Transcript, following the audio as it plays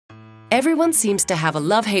Everyone seems to have a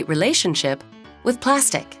love-hate relationship with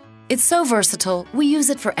plastic. It's so versatile, we use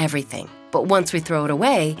it for everything. But once we throw it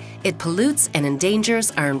away, it pollutes and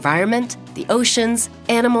endangers our environment, the oceans,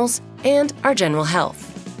 animals, and our general health.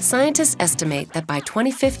 Scientists estimate that by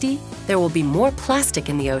 2050, there will be more plastic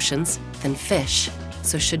in the oceans than fish.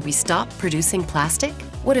 So should we stop producing plastic?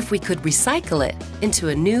 What if we could recycle it into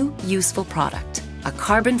a new, useful product, a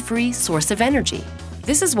carbon-free source of energy?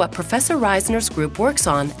 This is what Professor Reisner's group works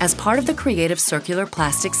on as part of the Creative Circular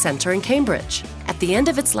Plastics Center in Cambridge. At the end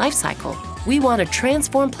of its life cycle, we want to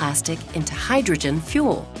transform plastic into hydrogen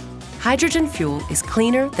fuel. Hydrogen fuel is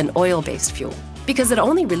cleaner than oil-based fuel because it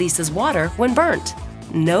only releases water when burnt.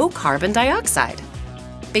 No carbon dioxide.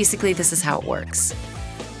 Basically, this is how it works.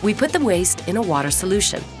 We put the waste in a water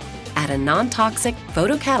solution, add a non-toxic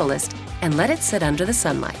photocatalyst, and let it sit under the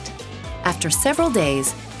sunlight. After several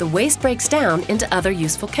days, the waste breaks down into other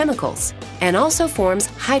useful chemicals and also forms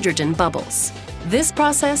hydrogen bubbles. This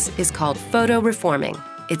process is called photoreforming.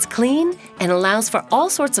 It's clean and allows for all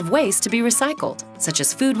sorts of waste to be recycled, such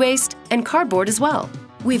as food waste and cardboard as well.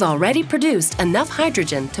 We've already produced enough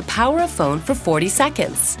hydrogen to power a phone for 40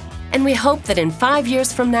 seconds. And we hope that in 5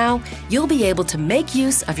 years from now, you'll be able to make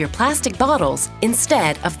use of your plastic bottles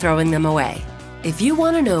instead of throwing them away. If you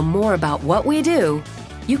want to know more about what we do,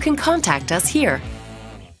 you can contact us here